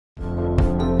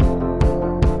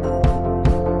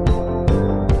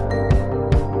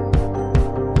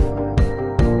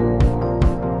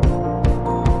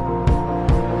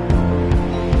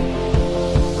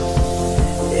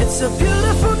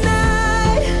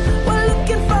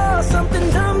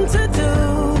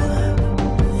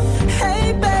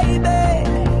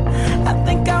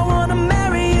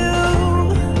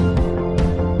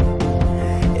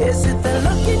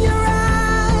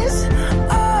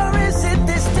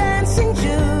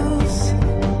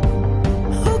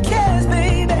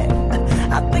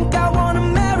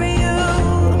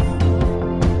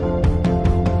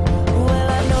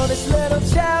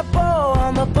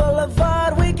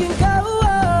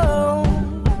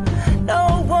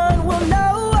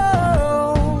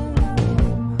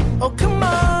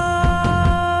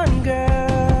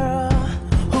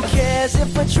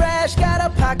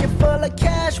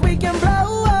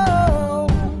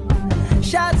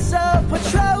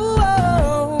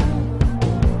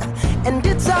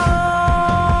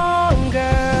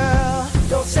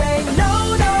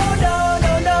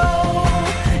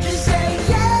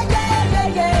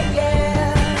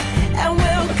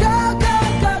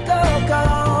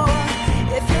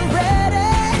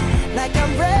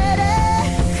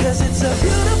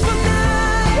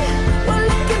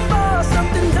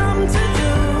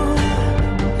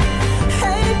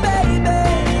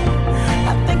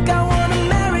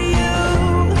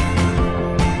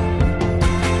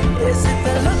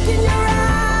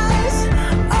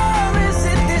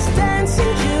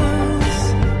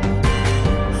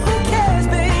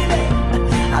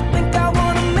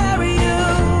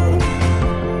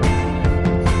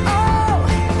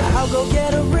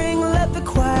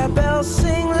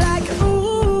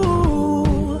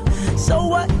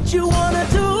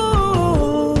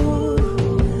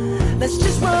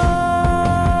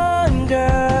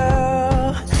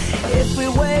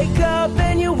wake up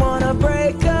and you wanna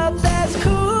break up, that's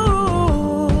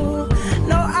cool.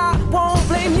 No, I won't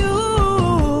blame you.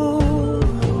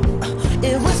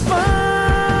 It was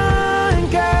fun,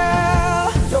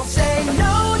 girl. Don't say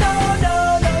no, no, no,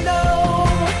 no, no.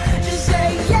 Just say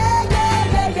yeah, yeah,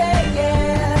 yeah, yeah,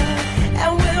 yeah.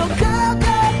 And we'll go,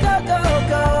 go, go, go,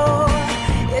 go.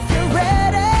 If you're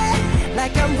ready,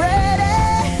 like I'm ready.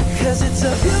 'Cause it's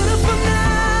a beautiful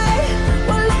night.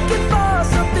 We're looking for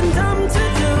something dumb to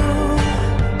do.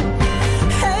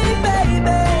 Hey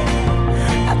baby,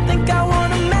 I think I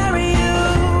wanna marry you.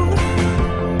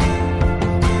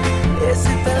 Is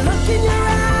it the look in your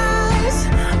eyes,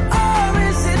 or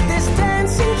is it this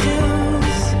dancing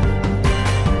juice?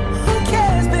 Who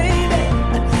cares, baby?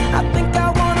 I think I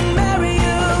wanna marry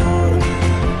you.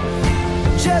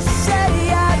 Just say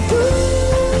I do.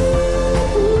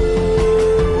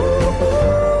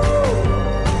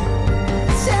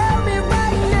 Tell me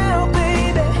right now,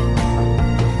 baby.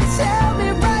 Tell me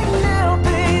right now,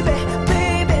 baby.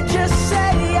 Baby, just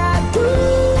say I do.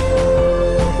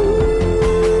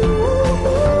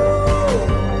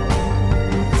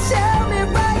 Tell me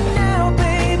right now,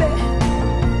 baby.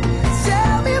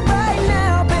 Tell me right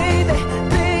now, baby.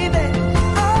 Baby,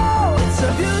 oh, it's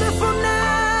a beautiful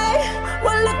night.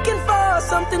 We're looking for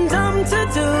something dumb to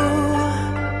do.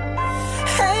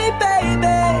 Hey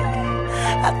baby,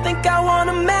 I think I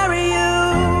wanna marry you.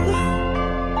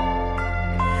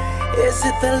 Is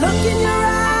it the look in your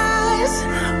eyes,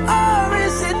 or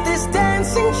is it this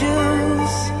dancing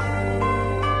juice?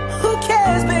 Who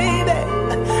cares, baby?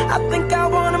 I think